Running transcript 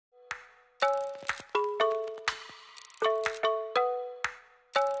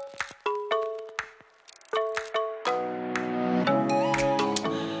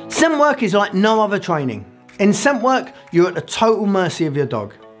Scent work is like no other training. In scent work, you're at the total mercy of your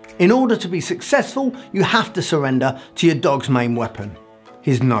dog. In order to be successful, you have to surrender to your dog's main weapon,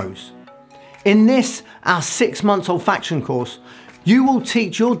 his nose. In this, our 6 months olfaction course, you will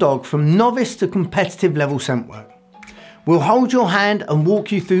teach your dog from novice to competitive level scent work. We'll hold your hand and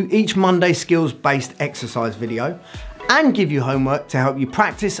walk you through each Monday skills-based exercise video and give you homework to help you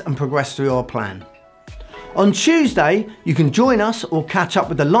practice and progress through our plan. On Tuesday, you can join us or catch up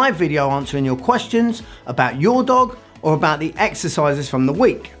with the live video answering your questions about your dog or about the exercises from the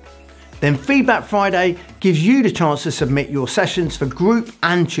week. Then Feedback Friday gives you the chance to submit your sessions for group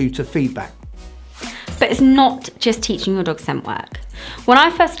and tutor feedback. But it's not just teaching your dog scent work. When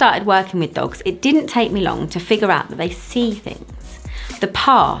I first started working with dogs, it didn't take me long to figure out that they see things. The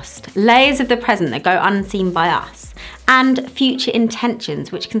past, layers of the present that go unseen by us, and future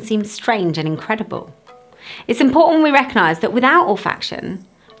intentions which can seem strange and incredible. It's important we recognise that without olfaction,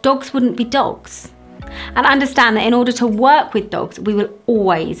 dogs wouldn't be dogs. And understand that in order to work with dogs, we will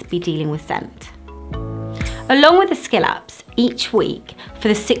always be dealing with scent. Along with the skill ups, each week for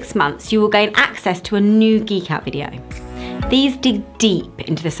the 6 months, you will gain access to a new Geek Out video. These dig deep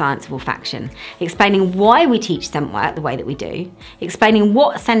into the science of olfaction, explaining why we teach scent work the way that we do, explaining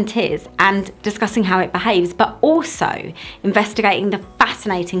what scent is and discussing how it behaves, but also investigating the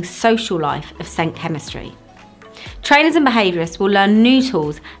fascinating social life of scent chemistry. Trainers and behaviourists will learn new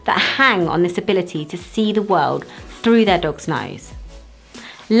tools that hang on this ability to see the world through their dog's nose.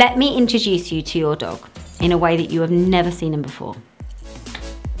 Let me introduce you to your dog in a way that you have never seen him before.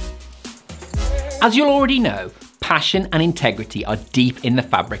 As you'll already know, passion and integrity are deep in the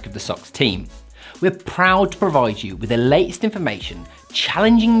fabric of the SOCS team. We're proud to provide you with the latest information,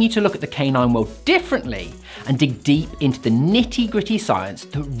 challenging you to look at the canine world differently and dig deep into the nitty-gritty science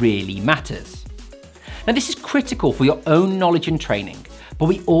that really matters. Now, this is critical for your own knowledge and training, but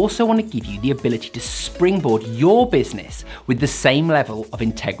we also want to give you the ability to springboard your business with the same level of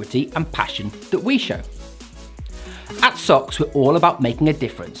integrity and passion that we show. At SOCS, we're all about making a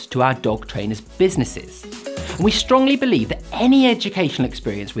difference to our dog trainers' businesses. And we strongly believe that any educational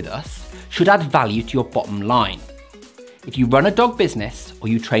experience with us should add value to your bottom line. If you run a dog business or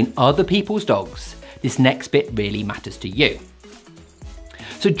you train other people's dogs, this next bit really matters to you.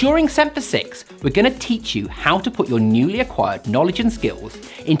 So during Scent for 6, we're going to teach you how to put your newly acquired knowledge and skills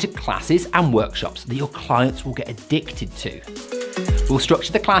into classes and workshops that your clients will get addicted to. We'll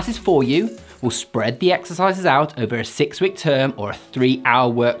structure the classes for you, we'll spread the exercises out over a 6-week term or a 3-hour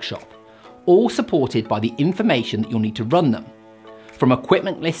workshop, all supported by the information that you'll need to run them. From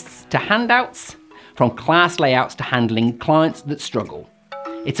equipment lists to handouts, from class layouts to handling clients that struggle.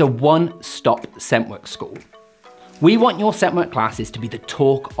 It's a one-stop scentwork school. We want your scentwork classes to be the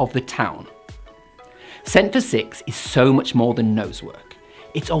talk of the town. Scent for 6 is so much more than nose work.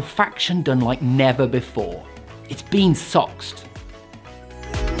 It's olfaction done like never before. It's been SOCS'd.